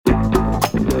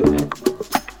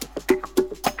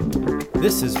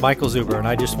This is Michael Zuber, and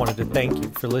I just wanted to thank you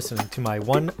for listening to my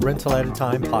One Rental at a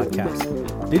Time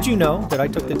podcast. Did you know that I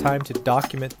took the time to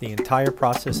document the entire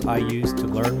process I used to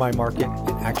learn my market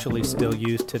and actually still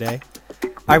use today?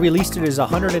 I released it as a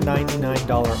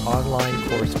 $199 online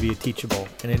course via Teachable,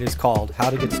 and it is called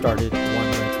How to Get Started One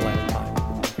Rental at a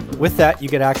Time. With that, you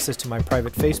get access to my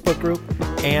private Facebook group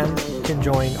and can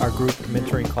join our group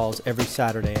mentoring calls every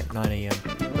Saturday at 9 a.m.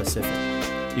 Pacific.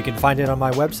 You can find it on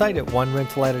my website at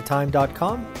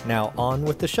onerentalatatime.com. Now on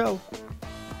with the show.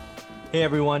 Hey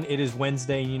everyone, it is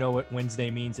Wednesday. You know what Wednesday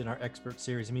means in our expert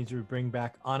series. It means we bring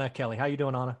back Anna Kelly. How you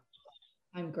doing, Anna?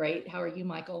 I'm great. How are you,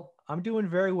 Michael? I'm doing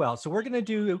very well. So we're going to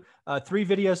do 3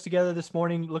 videos together this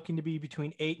morning, looking to be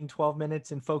between 8 and 12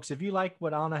 minutes. And folks, if you like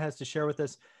what Anna has to share with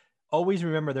us, always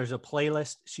remember there's a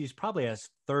playlist. She's probably has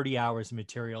 30 hours of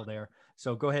material there.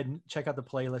 So go ahead and check out the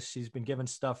playlist. She's been given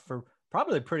stuff for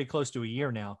probably pretty close to a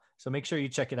year now. So make sure you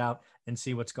check it out and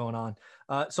see what's going on.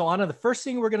 So Anna, the first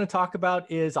thing we're going to talk about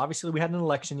is obviously we had an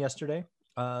election yesterday.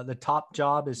 The top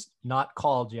job is not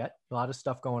called yet. A lot of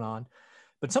stuff going on.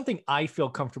 But something I feel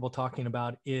comfortable talking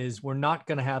about is we're not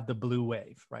going to have the blue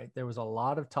wave, right? There was a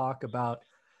lot of talk about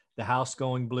the House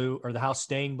going blue or the House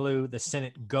staying blue, the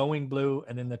Senate going blue,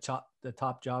 and then the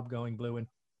top job going blue. And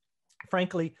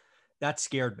frankly, that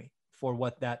scared me for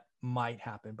what that might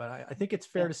happen. But I think it's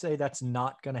fair to say that's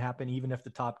not going to happen, even if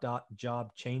the top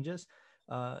job changes.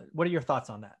 What are your thoughts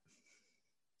on that?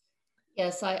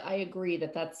 Yes, I agree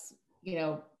that's, you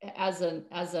know, as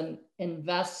an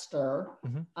investor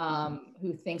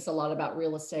who thinks a lot about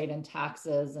real estate and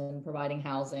taxes and providing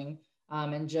housing,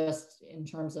 and just in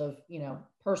terms of, you know,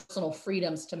 personal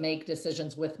freedoms to make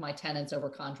decisions with my tenants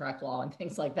over contract law and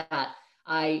things like that,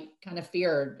 I kind of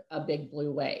feared a big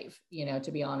blue wave, you know,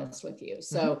 to be honest with you.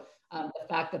 So the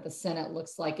fact that the Senate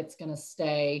looks like it's going to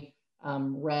stay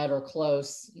red or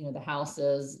close, you know, the House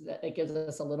is, that it gives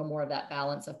us a little more of that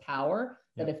balance of power.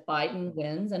 That if Biden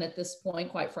wins, and at this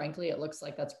point, quite frankly, it looks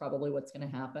like that's probably what's going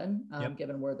to happen,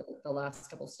 given where the last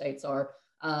couple of states are.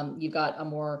 You've got a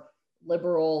more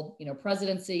liberal, you know,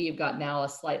 presidency. You've got now a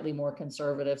slightly more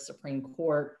conservative Supreme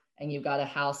Court, and you've got a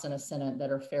House and a Senate that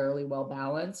are fairly well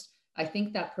balanced. I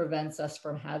think that prevents us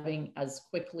from having as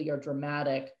quickly or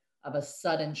dramatic of a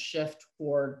sudden shift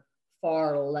toward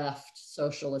far left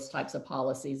socialist types of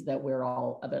policies that we're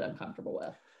all a bit uncomfortable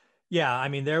with. Yeah, I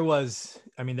mean, there was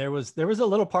a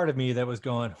little part of me that was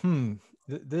going,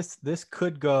 this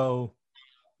could go,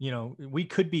 you know, we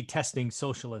could be testing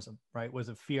socialism, right? Was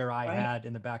a fear I had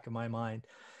in the back of my mind.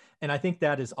 And I think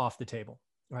that is off the table,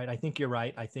 right? I think you're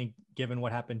right. I think given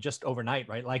what happened just overnight,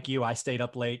 right? Like you, I stayed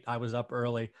up late. I was up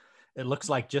early. It looks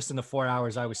like just in the 4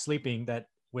 hours I was sleeping that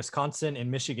Wisconsin and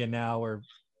Michigan now are,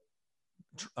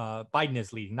 Biden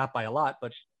is leading, not by a lot,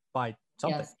 but by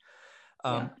something.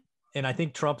 Yes. And I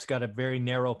think Trump's got a very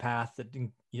narrow path that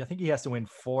I think he has to win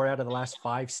 4 out of the last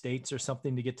 5 states or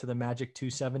something to get to the magic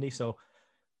 270. So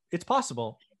it's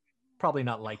possible, probably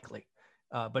not likely,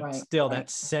 but still that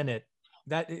Senate,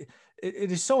 that it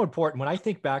is so important. When I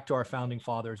think back to our founding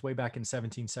fathers way back in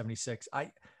 1776,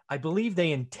 I believe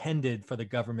they intended for the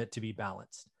government to be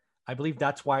balanced. I believe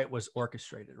that's why it was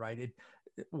orchestrated, right?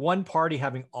 One party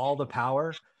having all the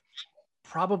power,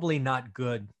 probably not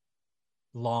good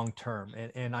long term.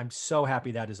 And I'm so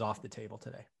happy that is off the table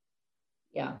today.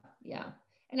 Yeah.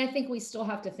 And I think we still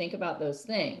have to think about those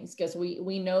things because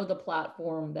we know the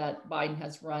platform that Biden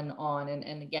has run on.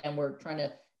 And again, we're trying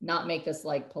to not make this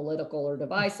like political or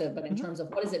divisive, but in terms of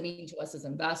what does it mean to us as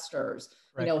investors?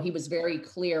 You know, he was very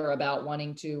clear about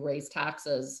wanting to raise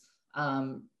taxes,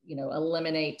 you know,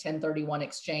 eliminate 1031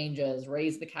 exchanges,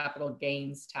 raise the capital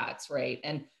gains tax rate.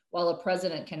 And while a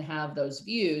president can have those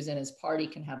views and his party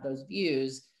can have those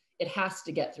views, it has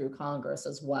to get through Congress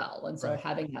as well. And so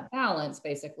having that balance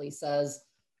basically says,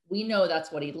 we know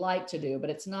that's what he'd like to do, but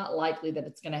it's not likely that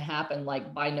it's going to happen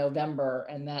like by November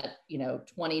and that, you know,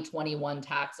 2021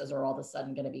 taxes are all of a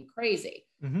sudden going to be crazy.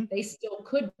 They still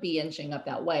could be inching up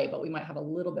that way, but we might have a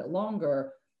little bit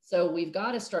longer. So we've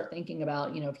got to start thinking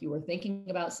about, you know, if you were thinking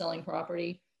about selling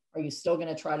property, are you still going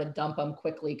to try to dump them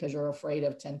quickly because you're afraid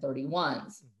of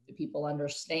 1031s? Do people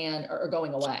understand or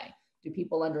going away? Do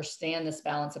people understand this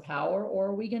balance of power? Or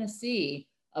are we going to see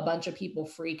a bunch of people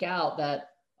freak out that,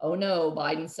 oh no,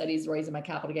 Biden said he's raising my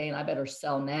capital gain, I better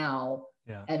sell now,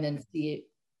 and then see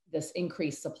this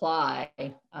increased supply,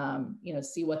 you know,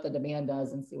 see what the demand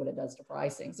does and see what it does to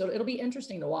pricing. So it'll be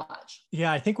interesting to watch.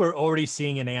 Yeah, I think we're already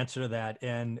seeing an answer to that.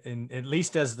 And at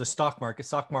least as the stock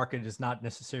market is not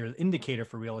necessarily an indicator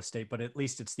for real estate, but at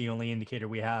least it's the only indicator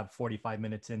we have 45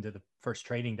 minutes into the first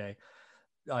trading day.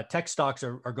 tech stocks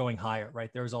are going higher, right?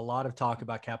 There's a lot of talk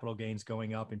about capital gains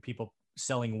going up and people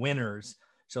selling winners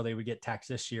so they would get taxed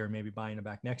this year, maybe buying them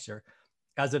back next year.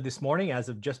 As of this morning, as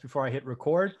of just before I hit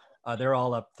record, they're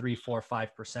all up 3, 4,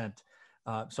 5%.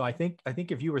 So I think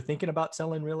if you were thinking about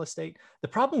selling real estate, the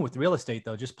problem with real estate,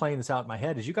 though, just playing this out in my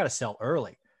head, is you got to sell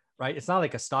early, right? It's not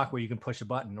like a stock where you can push a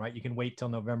button, right? You can wait till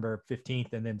November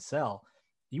 15th and then sell.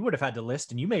 You would have had to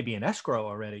list, and you may be in escrow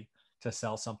already to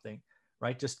sell something,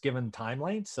 right? Just given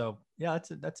timeline. So yeah,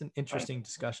 that's an interesting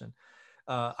discussion.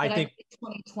 I think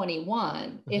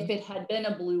 2021, if it had been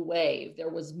a blue wave, there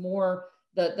was more,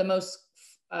 the most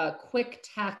quick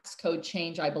tax code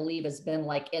change, I believe, has been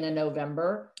like in a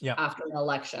November after an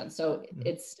election. So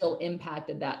it's still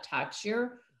impacted that tax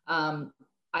year.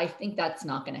 I think that's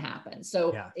not going to happen.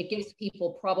 So it gives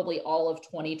people probably all of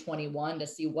 2021 to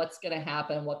see what's going to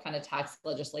happen, what kind of tax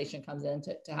legislation comes in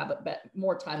to have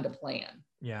more time to plan.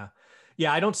 Yeah.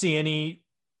 Yeah. I don't see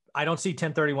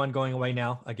 1031 going away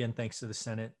now, again, thanks to the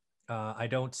Senate. I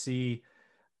don't see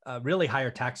really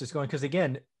higher taxes going, because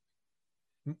again,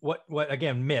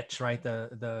 again, Mitch, right?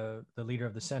 The leader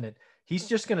of the Senate, he's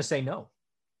just going to say no.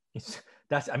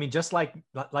 Just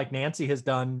like Nancy has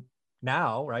done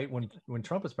now, right? When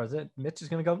Trump was president, Mitch is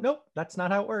going to go, nope, that's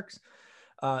not how it works.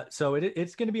 So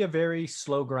it's going to be a very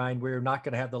slow grind. We're not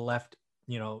going to have the left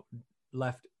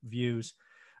views.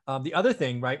 The other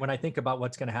thing, right, when I think about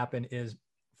what's going to happen is,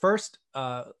 first,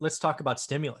 let's talk about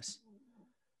stimulus,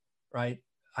 right?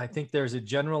 I think there's a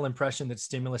general impression that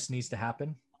stimulus needs to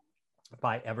happen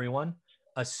by everyone,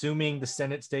 assuming the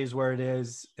Senate stays where it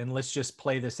is. And let's just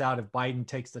play this out. If Biden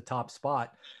takes the top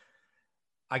spot,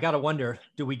 I got to wonder,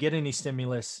 do we get any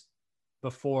stimulus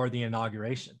before the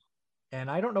inauguration? And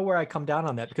I don't know where I come down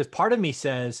on that, because part of me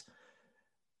says,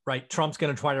 right, Trump's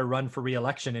going to try to run for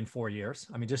re-election in 4 years.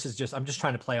 I mean, I'm just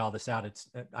trying to play all this out.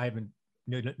 I haven't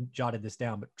jotted this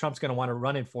down, but Trump's going to want to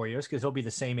run in 4 years because he'll be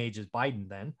the same age as Biden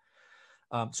then.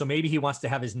 So maybe he wants to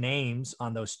have his names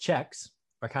on those checks,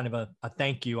 or kind of a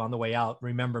thank you on the way out,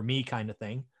 remember me kind of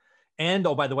thing. And,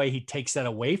 oh, by the way, he takes that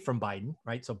away from Biden,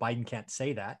 right? So Biden can't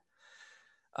say that.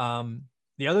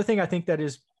 The other thing I think that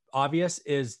is obvious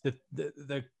is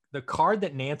the card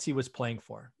that Nancy was playing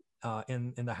for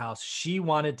in the House. She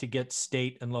wanted to get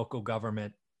state and local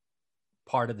government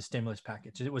part of the stimulus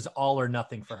package. It was all or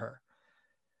nothing for her.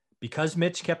 Because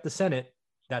Mitch kept the Senate,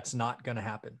 that's not going to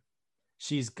happen.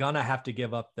 She's going to have to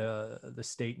give up the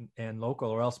state and local,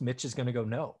 or else Mitch is going to go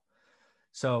no.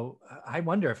 So I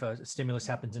wonder if a stimulus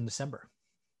happens in December.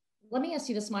 Let me ask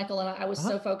you this, Michael, and I was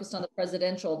so focused on the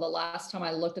presidential. The last time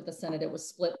I looked at the Senate, it was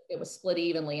split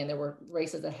evenly, and there were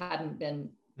races that hadn't been,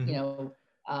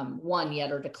 won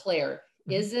yet or declared.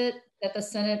 Is it that the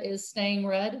Senate is staying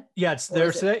red? Yeah,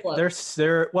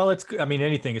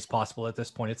 anything is possible at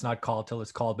this point. It's not called till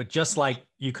it's called. But just like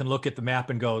you can look at the map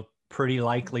and go, pretty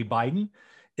likely Biden,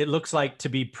 it looks like to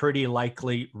be pretty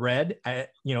likely red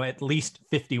at least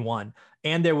 51.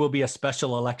 And there will be a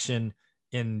special election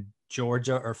in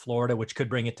Georgia or Florida, which could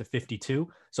bring it to 52.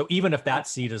 So even if that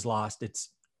seat is lost, it's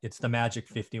the magic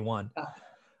 51.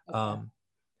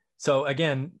 So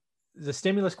again, the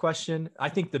stimulus question, I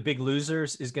think the big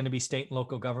losers is going to be state and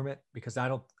local government, because I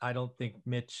don't think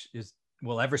Mitch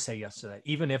will ever say yes to that.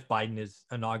 Even if Biden is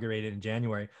inaugurated in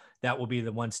January, that will be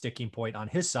the one sticking point on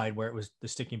his side, where it was the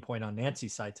sticking point on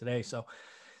Nancy's side today. So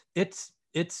it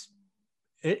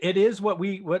is what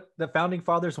the founding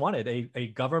fathers wanted, a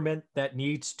government that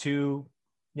needs to,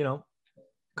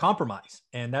 compromise.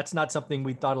 And that's not something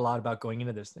we thought a lot about going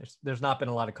into this. There's not been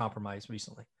a lot of compromise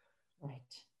recently.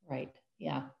 Right.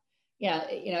 Yeah. Yeah.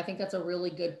 I think that's a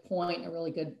really good point, a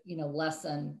really good,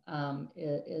 lesson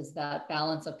is that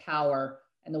balance of power,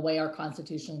 and the way our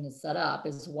Constitution is set up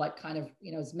is what kind of,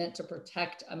 is meant to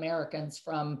protect Americans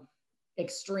from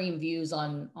extreme views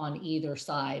on either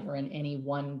side or in any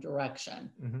one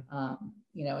direction.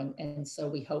 And so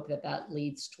we hope that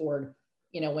leads toward,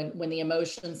 when the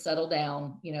emotions settle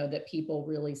down, that people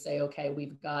really say, okay,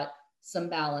 we've got some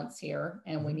balance here,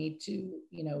 and we need to,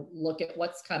 look at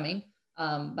what's coming.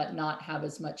 But not have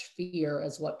as much fear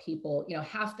as what people,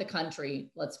 half the country,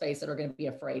 let's face it, are going to be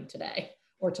afraid today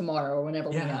or tomorrow or whenever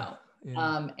we know.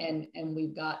 And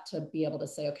we've got to be able to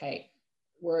say, okay,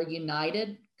 we're a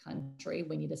united country.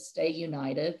 We need to stay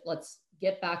united. Let's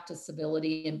get back to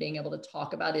civility and being able to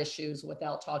talk about issues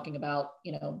without talking about,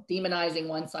 demonizing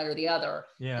one side or the other,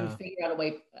 and figure out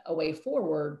a way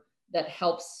forward that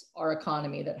helps our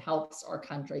economy, that helps our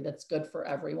country, that's good for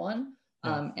everyone.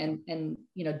 And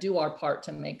do our part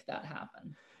to make that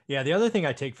happen. Yeah. The other thing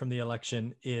I take from the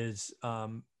election is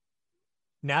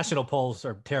national polls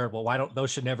are terrible. Why don't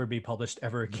those should never be published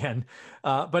ever again?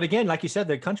 But again, like you said,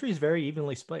 the country is very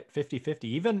evenly split,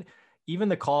 50-50. Even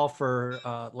the call for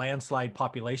landslide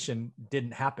population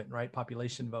didn't happen, right?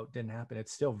 Population vote didn't happen.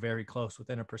 It's still very close,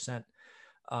 within 1%.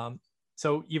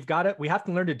 So we have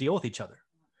to learn to deal with each other.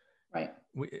 Right.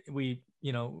 We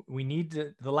need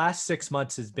to, the last 6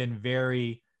 months has been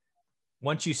very,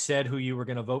 once you said who you were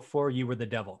going to vote for, you were the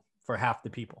devil for half the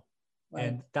people. Right.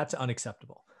 And that's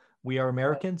unacceptable. We are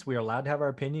Americans. Right. We are allowed to have our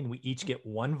opinion. We each get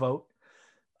one vote.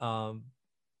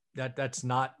 That's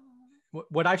not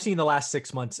what I've seen the last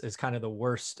 6 months is kind of the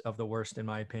worst of the worst, in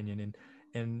my opinion.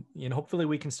 And hopefully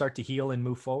we can start to heal and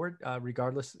move forward,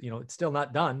 regardless. It's still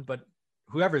not done, but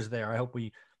whoever's there, I hope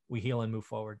we heal and move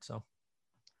forward. So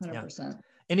 100%. Yeah.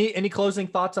 Any closing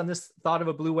thoughts on this thought of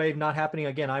a blue wave not happening?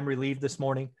 Again, I'm relieved this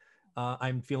morning.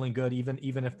 I'm feeling good.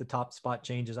 Even if the top spot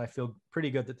changes, I feel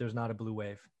pretty good that there's not a blue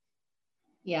wave.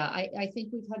 Yeah, I think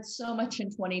we've had so much in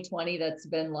 2020 that's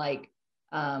been like,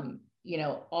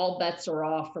 all bets are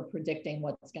off for predicting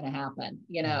what's going to happen,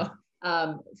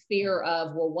 fear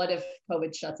of, well, what if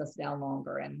COVID shuts us down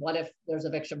longer? And what if there's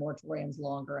eviction moratoriums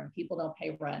longer and people don't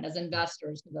pay rent? As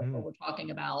investors, because that's what we're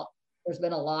talking about, there's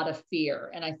been a lot of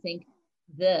fear. And I think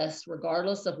this,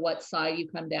 regardless of what side you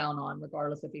come down on,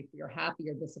 regardless if you're happy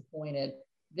or disappointed,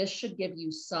 this should give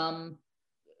you some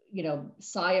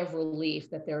sigh of relief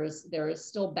that there is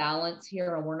still balance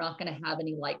here, and we're not going to have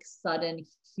any like sudden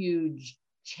huge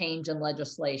change in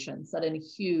legislation, sudden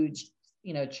huge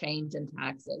change in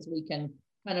taxes. We can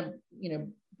kind of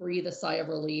breathe a sigh of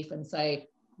relief and say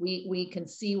we can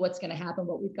see what's going to happen,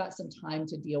 but we've got some time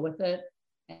to deal with it,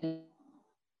 and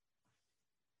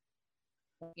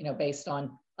based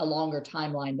on a longer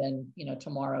timeline than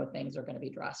tomorrow, things are going to be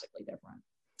drastically different.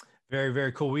 Very,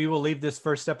 very cool. We will leave this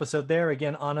first episode there.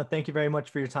 Again, Anna, thank you very much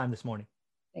for your time this morning.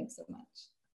 Thanks so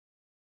much.